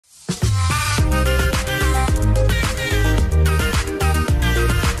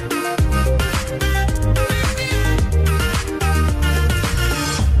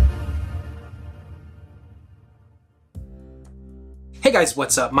Hey guys,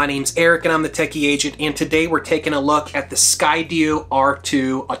 what's up? My name's Eric and I'm the Techie Agent, and today we're taking a look at the Skydio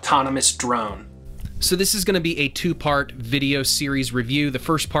R2 autonomous drone. So this is going to be a two-part video series review. The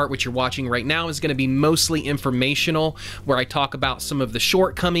first part, which you're watching right now, is going to be mostly informational, where I talk about some of the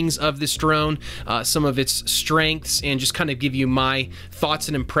shortcomings of this drone, some of its strengths, and just kind of give you my thoughts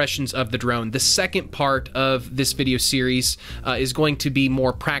and impressions of the drone. The second part of this video series is going to be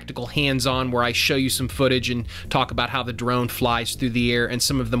more practical, hands-on, where I show you some footage and talk about how the drone flies through the air and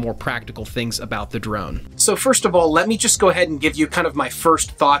some of the more practical things about the drone. So first of all, let me just go ahead and give you kind of my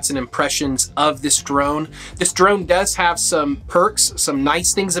first thoughts and impressions of this drone. This drone does have some perks, some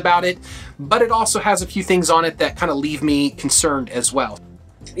nice things about it, but it also has a few things on it that kind of leave me concerned as well.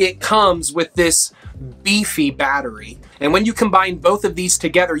 It comes with this beefy battery, and when you combine both of these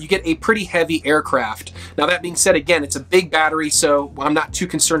together, you get a pretty heavy aircraft. Now that being said, again, it's a big battery, so I'm not too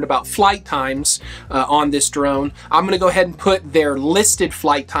concerned about flight times on this drone. I'm going to go ahead and put their listed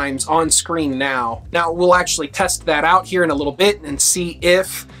flight times on screen now. Now we'll actually test that out here in a little bit and see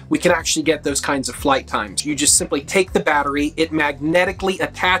if we can actually get those kinds of flight times. You just simply take the battery, it magnetically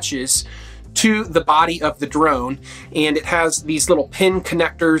attaches to the body of the drone, and it has these little pin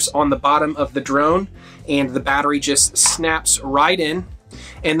connectors on the bottom of the drone, and the battery just snaps right in,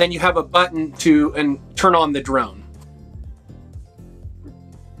 and then you have a button to turn on the drone.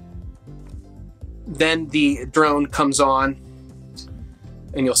 Then the drone comes on,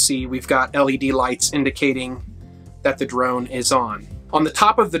 and you'll see we've got LED lights indicating that the drone is on. On the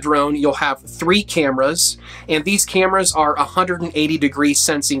top of the drone, you'll have 3 cameras, and these cameras are 180-degree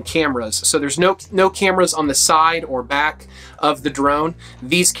sensing cameras. So there's no cameras on the side or back of the drone.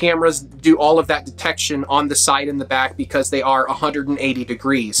 These cameras do all of that detection on the side and the back because they are 180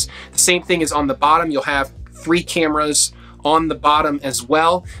 degrees. The same thing is on the bottom. You'll have 3 cameras on the bottom as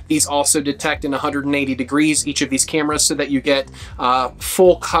well. These also detect in 180 degrees, each of these cameras, so that you get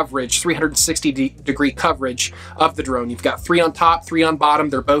full coverage, 360-degree coverage of the drone. You've got 3 on top, 3 on bottom.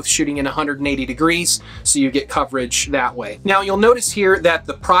 They're both shooting in 180 degrees, so you get coverage that way. Now you'll notice here that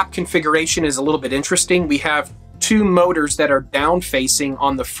the prop configuration is a little bit interesting. We have 2 motors that are down facing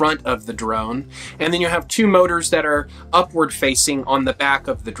on the front of the drone, and then you have 2 motors that are upward facing on the back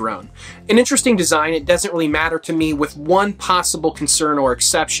of the drone. An interesting design. It doesn't really matter to me, with one possible concern or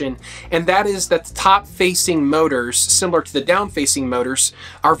exception, and that is that the top facing motors, similar to the down facing motors,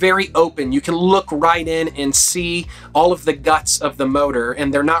 are very open. You can look right in and see all of the guts of the motor,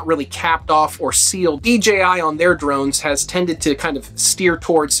 and they're not really capped off or sealed. DJI on their drones has tended to kind of steer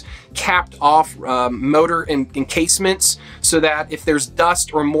towards capped off motor encasements, so that if there's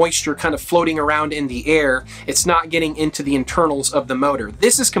dust or moisture kind of floating around in the air, it's not getting into the internals of the motor.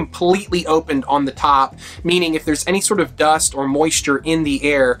 This is completely opened on the top, meaning if there's any sort of dust or moisture in the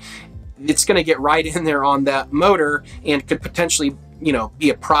air, it's going to get right in there on that motor and could potentially, you know, be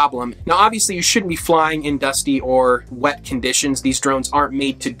a problem. Now obviously you shouldn't be flying in dusty or wet conditions. These drones aren't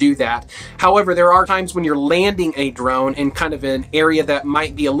made to do that. However, there are times when you're landing a drone in kind of an area that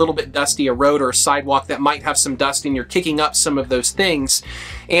might be a little bit dusty, a road or a sidewalk that might have some dust, and you're kicking up some of those things,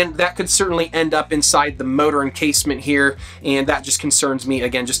 and that could certainly end up inside the motor encasement here, and that just concerns me,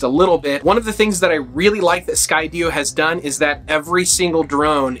 again, just a little bit. One of the things that I really like that Skydio has done is that every single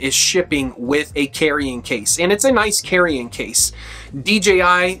drone is shipping with a carrying case, and it's a nice carrying case.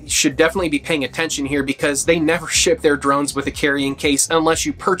 DJI should definitely be paying attention here, because they never ship their drones with a carrying case unless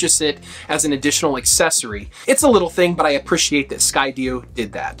you purchase it as an additional accessory. It's a little thing, but I appreciate that Skydio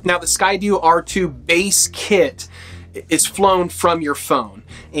did that. Now the Skydio R2 base kit is flown from your phone,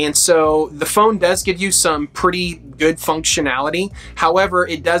 and so the phone does give you some pretty good functionality. However,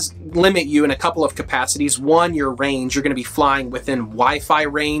 it does limit you in a couple of capacities. One, your range. You're going to be flying within Wi-Fi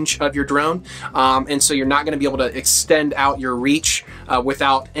range of your drone, and so you're not going to be able to extend out your reach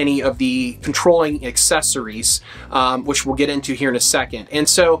without any of the controlling accessories, which we'll get into here in a second. And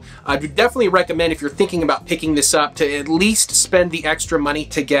so I would definitely recommend, if you're thinking about picking this up, to at least spend the extra money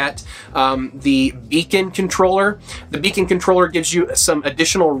to get the beacon controller. The beacon controller gives you some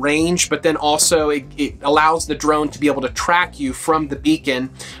additional range, but then also it allows the drone to be able to track you from the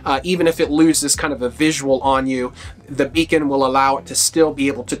beacon. Even if it loses kind of a visual on you, the beacon will allow it to still be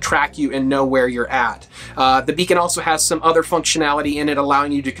able to track you and know where you're at. The beacon also has some other functionality in it,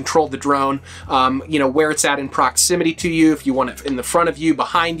 allowing you to control the drone, you know, where it's at in proximity to you. If you want it in the front of you,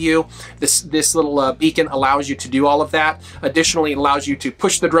 behind you, this little beacon allows you to do all of that. Additionally, it allows you to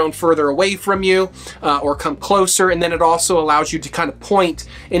push the drone further away from you or come closer, and then it also allows you to kind of point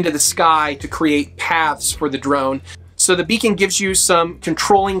into the sky to create paths for the drone. So the beacon gives you some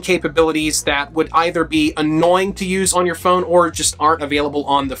controlling capabilities that would either be annoying to use on your phone or just aren't available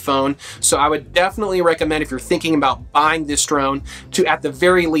on the phone. So I would definitely recommend, if you're thinking about buying this drone, to at the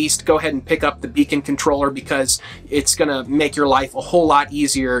very least go ahead and pick up the beacon controller, because it's gonna make your life a whole lot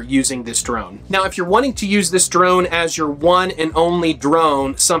easier using this drone. Now, if you're wanting to use this drone as your one and only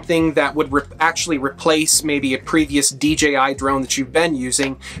drone, something that would actually replace maybe a previous DJI drone that you've been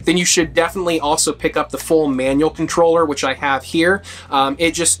using, then you should definitely also pick up the full manual controller, which I have here.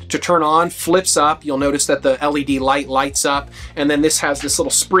 It just, to turn on, flips up. You'll notice that the LED light lights up, and then this has this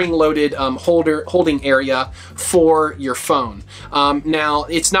little spring-loaded holding area for your phone. Now,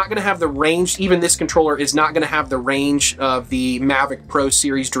 it's not going to have the range, even this controller is not going to have the range of the Mavic Pro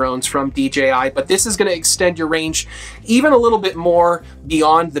series drones from DJI, but this is going to extend your range even a little bit more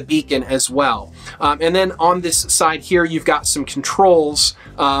beyond the beacon as well. And then on this side here, you've got some controls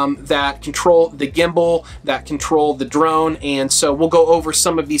that control the gimbal, that control the drone, and so we'll go over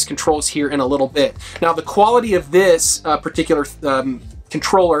some of these controls here in a little bit. Now, the quality of this particular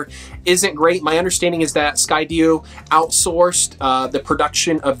controller isn't great. My understanding is that Skydio outsourced the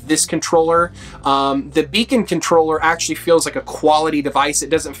production of this controller. The beacon controller actually feels like a quality device. It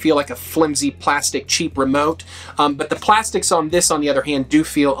doesn't feel like a flimsy plastic cheap remote, but the plastics on this, on the other hand, do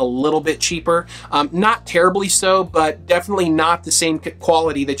feel a little bit cheaper. Not terribly so, but definitely not the same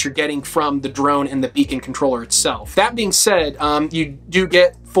quality that you're getting from the drone and the beacon controller itself. That being said, you do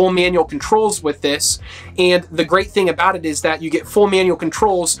get full manual controls with this, and the great thing about it is that you get full manual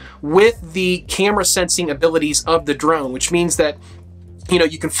controls with the camera sensing abilities of the drone, which means that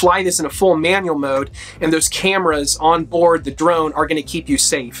you can fly this in a full manual mode, and those cameras on board the drone are going to keep you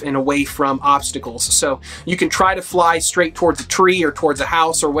safe and away from obstacles. So you can try to fly straight towards a tree or towards a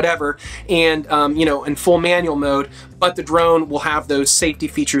house or whatever, and in full manual mode, but the drone will have those safety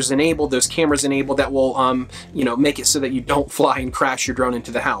features enabled, those cameras enabled, that will make it so that you don't fly and crash your drone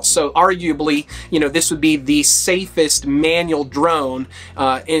into the house. So arguably, this would be the safest manual drone,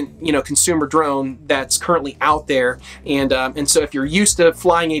 consumer drone that's currently out there. And so if you're used to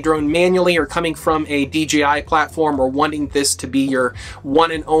flying a drone manually, or coming from a DJI platform, or wanting this to be your one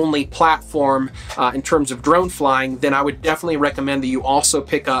and only platform in terms of drone flying, then I would definitely recommend that you also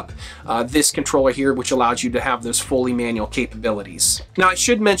pick up this controller here, which allows you to have those fully manual capabilities. Now, I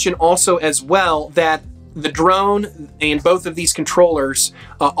should mention also as well that the drone and both of these controllers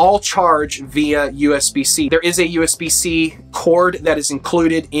all charge via USB-C. There is a USB-C cord that is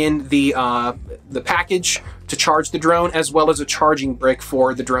included in the package to charge the drone, as well as a charging brick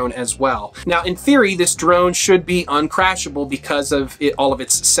for the drone as well. Now, in theory, this drone should be uncrashable because of all of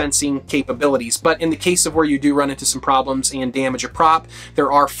its sensing capabilities. But in the case of where you do run into some problems and damage a prop,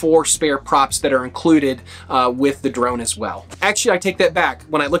 there are 4 spare props that are included with the drone as well. Actually, I take that back.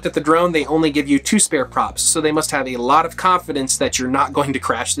 When I looked at the drone, they only give you 2 spare props. So they must have a lot of confidence that you're not going to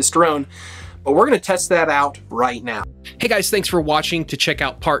crash this drone. But we're going to test that out right now. Hey guys, thanks for watching. To check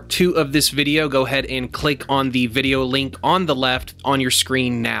out part 2 of this video, go ahead and click on the video link on the left on your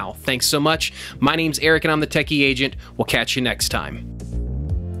screen now. Thanks so much. My name's Eric and I'm the Techie Agent. We'll catch you next time.